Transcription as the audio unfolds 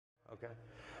Okay.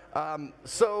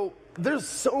 So there's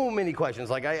so many questions.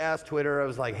 Like I asked Twitter, I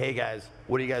was like, hey guys,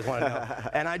 what do you guys want to know?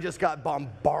 And I just got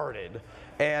bombarded.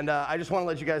 And I just want to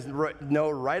let you guys know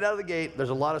right out of the gate, there's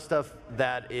a lot of stuff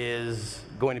that is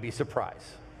going to be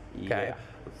surprise. Okay? Yeah.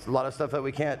 It's a lot of stuff that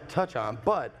we can't touch on,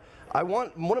 but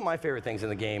one of my favorite things in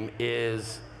the game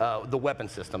is the weapon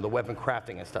system, the weapon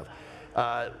crafting and stuff.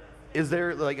 Is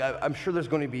there, like, I'm sure there's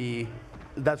going to be,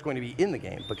 that's going to be in the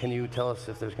game, but can you tell us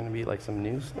if there's going to be like some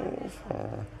new stuff?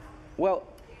 Or? Well,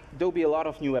 there'll be a lot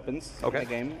of new weapons in Okay. the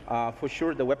game. For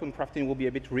sure, the weapon crafting will be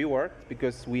a bit reworked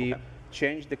because we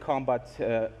changed the combat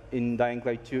in Dying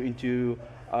Light 2 into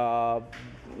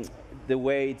the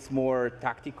way it's more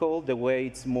tactical, the way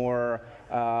it's more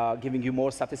giving you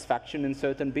more satisfaction in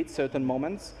certain bits, certain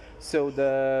moments. So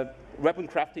the weapon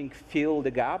crafting fills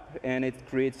the gap, and it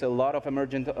creates a lot of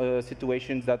emergent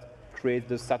situations that create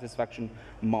those satisfaction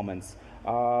moments.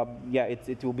 Yeah,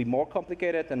 it will be more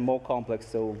complicated and more complex,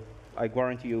 so I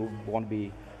guarantee you won't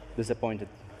be disappointed.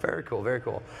 Very cool, very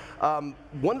cool.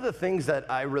 One of the things that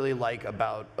I really like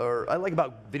about, or I like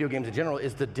about video games in general,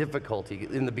 is the difficulty.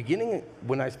 In the beginning,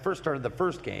 when I first started the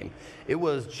first game, it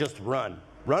was just run.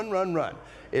 Run, run, run.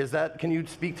 Is that, can you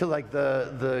speak to like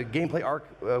the gameplay arc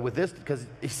with this? Because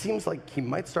it seems like he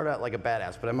might start out like a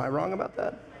badass, but am I wrong about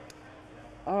that?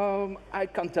 I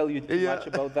can't tell you too much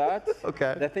about that.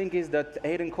 Okay. The thing is that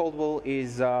Aiden Caldwell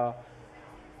is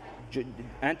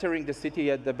entering the city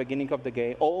at the beginning of the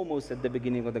game, almost at the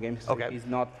beginning of the game. So he's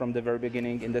not from the very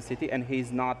beginning in the city, and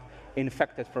he's not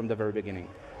infected from the very beginning.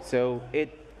 So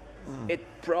it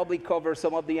probably covers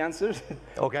some of the answers.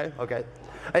 Okay, okay.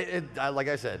 Like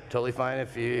I said, totally fine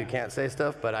if you can't say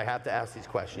stuff, but I have to ask these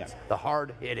questions. Yeah. The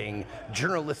hard-hitting,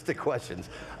 journalistic questions.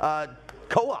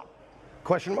 Co-op,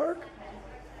 question mark?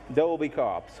 There will be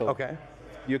co-op, so Okay.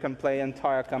 you can play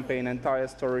entire campaign, entire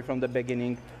story from the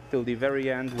beginning till the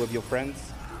very end with your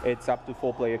friends. It's up to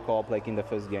 4-player co-op like in the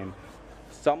first game.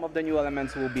 Some of the new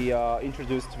elements will be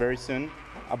introduced very soon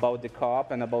about the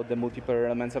co-op and about the multiplayer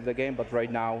elements of the game, but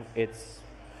right now it's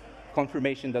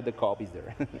confirmation that the co-op is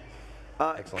there.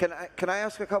 Can I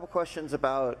ask a couple questions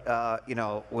about, you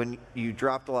know, when you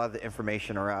dropped a lot of the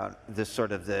information around this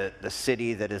sort of the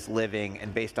city that is living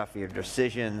and based off of your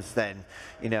decisions, then,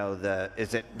 you know,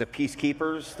 is it the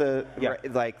peacekeepers,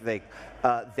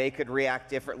 they could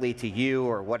react differently to you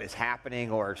or what is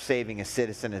happening or saving a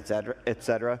citizen, et cetera, et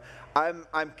cetera.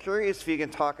 I'm curious if you can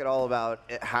talk at all about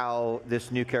how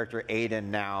this new character Aiden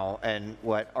now, and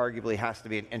what arguably has to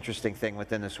be an interesting thing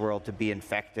within this world, to be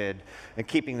infected and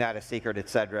keeping that a secret, et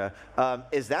cetera.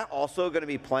 Is that also going to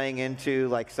be playing into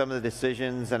like some of the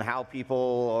decisions and how people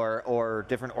or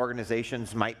different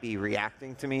organizations might be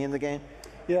reacting to me in the game?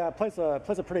 Yeah, it plays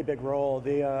a pretty big role.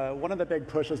 One of the big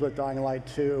pushes with Dying Light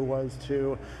 2 was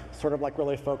to sort of like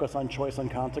really focus on choice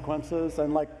and consequences.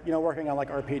 And like, you know, working on like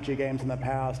RPG games in the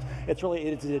past, it's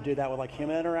really easy to do that with like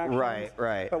human interactions. Right,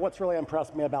 right. But what's really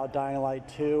impressed me about Dying Light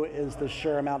 2 is the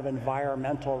sheer amount of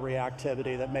environmental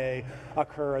reactivity that may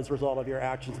occur as a result of your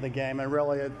actions in the game. And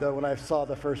really, when I saw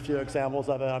the first few examples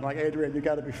of it, I'm like, Adrian, you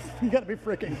got to be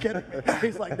freaking kidding me.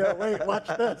 He's like, no, wait, watch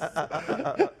this.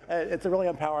 It's really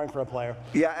empowering for a player.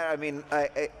 Yeah, I mean,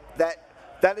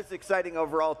 that is exciting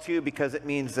overall too, because it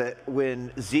means that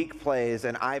when Zeke plays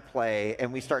and I play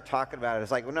and we start talking about it,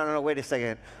 it's like, well, no, wait a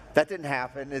second, that didn't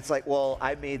happen. It's like, well,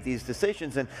 I made these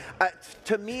decisions, and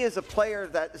to me as a player,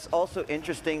 that is also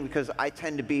interesting because I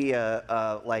tend to be a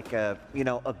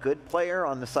good player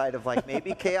on the side of like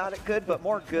maybe chaotic good, but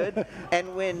more good.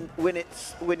 And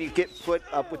when you get put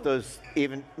up with those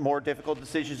even more difficult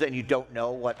decisions and you don't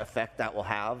know what effect that will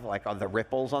have, like on the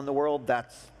ripples on the world,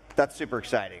 that's super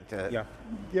exciting. Yeah,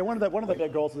 one of the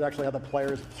big goals is actually how the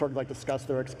players sort of like discuss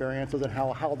their experiences and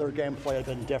how their gameplay has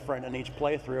been different in each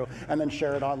playthrough, and then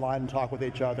share it online and talk with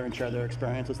each other and share their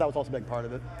experiences. That was also a big part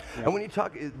of it. Yeah. And when you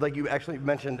talk, like you actually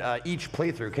mentioned each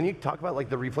playthrough, can you talk about like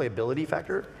the replayability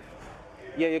factor?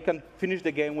 Yeah, you can finish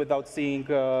the game without seeing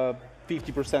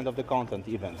 50% of the content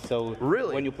even. So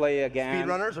really, when you play again,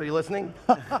 speedrunners, are you listening?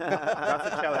 That's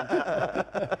a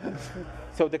challenge.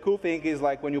 So the cool thing is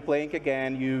like when you're playing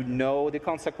again, you know the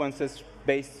consequences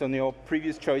based on your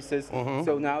previous choices.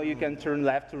 So now you can turn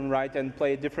left, turn right, and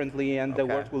play it differently, and the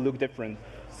world will look different.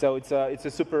 So it's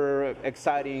a super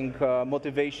exciting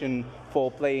motivation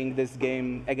for playing this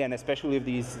game again, especially if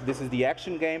this is the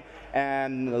action game,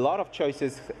 and a lot of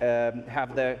choices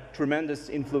have the tremendous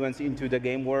influence into the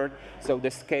game world. So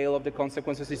the scale of the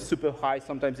consequences is super high.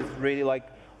 Sometimes it's really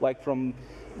like from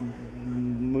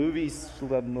movies,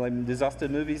 like disaster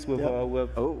movies with, with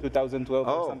Oh. 2012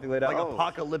 or Oh. something like that. Like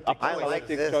apocalyptic I choices. like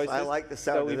this. choices. I like the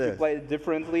sound so of if this. you play it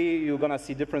differently, you're gonna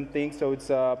see different things. So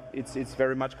it's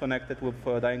very much connected with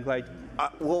Dying Light.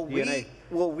 DNA.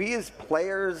 Will we as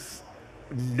players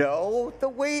know the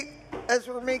weight as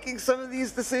we're making some of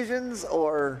these decisions,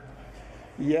 or?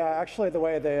 Yeah, actually, the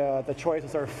way the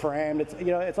choices are framed,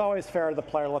 it's always fair to the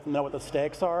player to let them know what the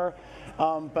stakes are.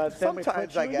 But then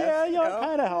Sometimes, I guess, yeah, you know? it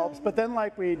kind of helps. But then,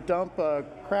 like, we dump a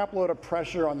crap load of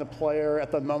pressure on the player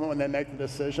at the moment when they make the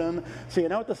decision. So you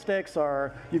know what the stakes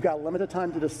are. You've got limited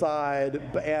time to decide,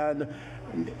 and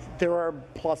there are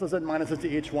pluses and minuses to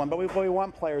each one. But we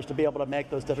want players to be able to make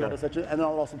those difficult decisions, and then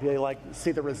also be like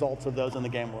see the results of those in the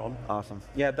game world. Awesome.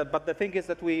 Yeah, but the thing is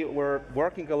that we were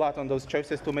working a lot on those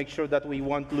choices to make sure that we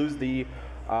won't lose the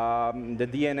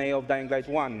DNA of Dying Light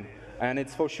 1. And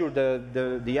it's for sure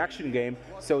the action game.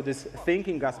 So this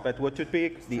thinking aspect, what to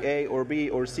pick, the A or B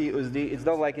or C or D, it's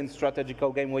not like in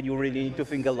strategical game where you really need to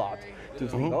think a lot. To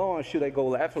think, oh, should I go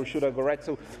left or should I go right?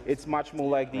 So it's much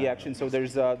more like the action. So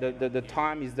there's the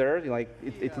time is there, like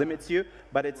it limits you,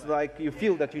 but it's like you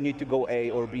feel that you need to go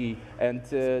A or B, and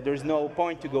there's no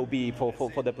point to go B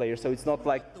for the player. So it's not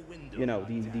like, you know,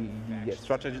 the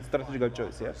strategical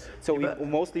choice. Yeah. So we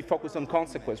mostly focus on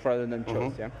consequence rather than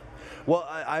choice. Yeah. Well,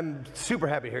 I'm super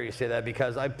happy to hear you say that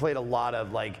because I've played a lot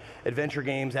of like adventure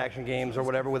games, action games, or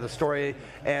whatever with a story,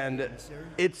 and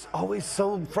it's always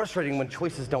so frustrating when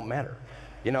choices don't matter,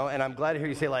 you know. And I'm glad to hear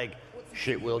you say like,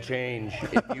 shit will change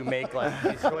if you make like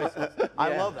these choices.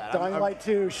 I love that. Dying Light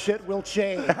 2, shit will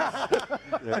change.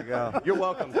 There you go. You're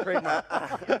welcome. Trademark.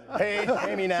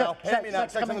 Pay me now. Pay me now.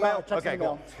 Check in the mail. Okay,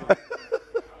 cool.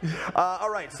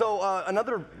 All right, so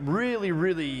another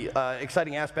really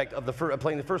exciting aspect of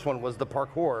playing the first one was the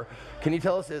parkour. Can you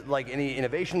tell us like any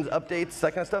innovations, updates,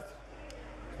 that kind of stuff?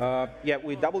 Yeah,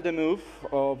 we doubled the move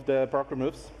of the parkour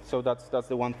moves, so that's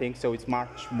the one thing. So it's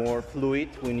much more fluid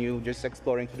when you just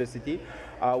exploring to the city.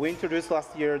 We introduced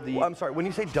last year the. Well, I'm sorry. When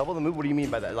you say double the move, what do you mean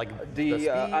by that? Like the speed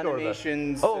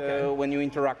animations or the... Oh, okay. when you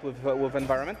interact with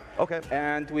environment. Okay.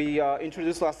 And we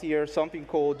introduced last year something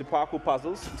called the parkour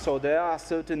puzzles. So there are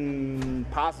certain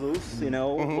puzzles, you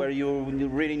know, where you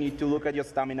really need to look at your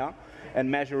stamina and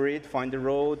measure it, find the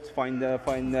road, find the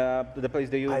place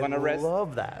that you want to rest. I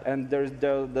love that. And there's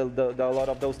a lot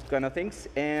of those kind of things.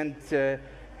 And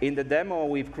in the demo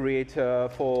we've created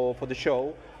for the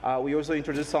show, we also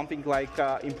introduced something like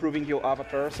improving your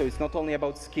avatar. So it's not only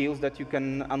about skills that you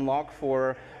can unlock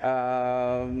for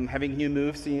having new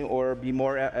moves or be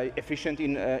more efficient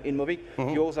in moving.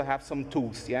 You also have some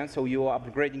tools. Yeah. So you are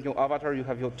upgrading your avatar. You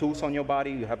have your tools on your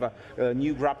body. You have a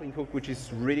new grappling hook, which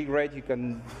is really great. You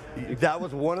can. That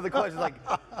was one of the questions. Like,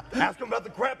 ask them about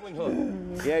the grappling hook.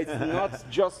 Yeah, it's not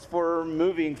just for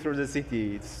moving through the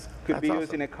city. It could be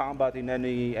used in a combat in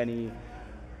any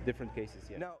different cases.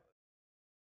 Yeah. Now,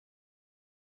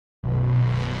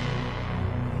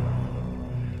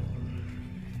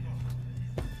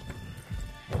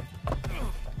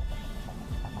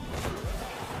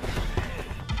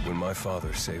 when my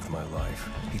father saved my life,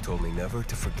 he told me never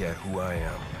to forget who I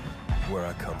am, where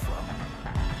I come from.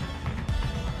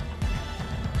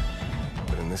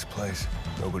 But in this place,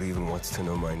 nobody even wants to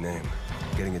know my name.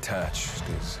 Getting attached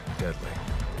is deadly.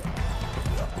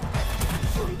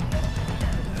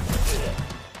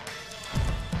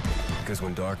 Because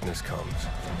when darkness comes,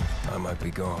 I might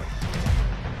be gone.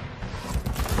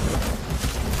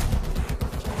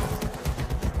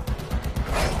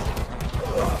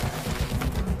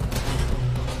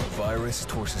 The virus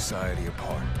tore society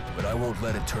apart, but I won't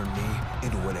let it turn me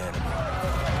into an enemy.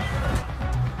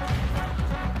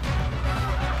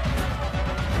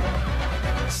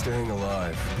 Staying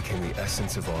alive became the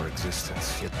essence of our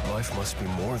existence, yet life must be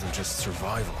more than just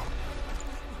survival.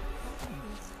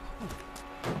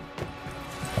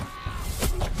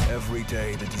 Every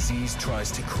day, the disease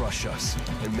tries to crush us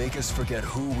and make us forget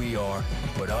who we are,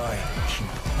 but I keep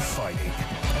fighting.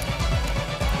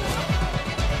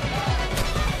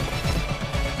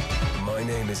 My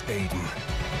name is Aiden,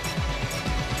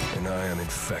 and I am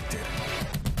infected.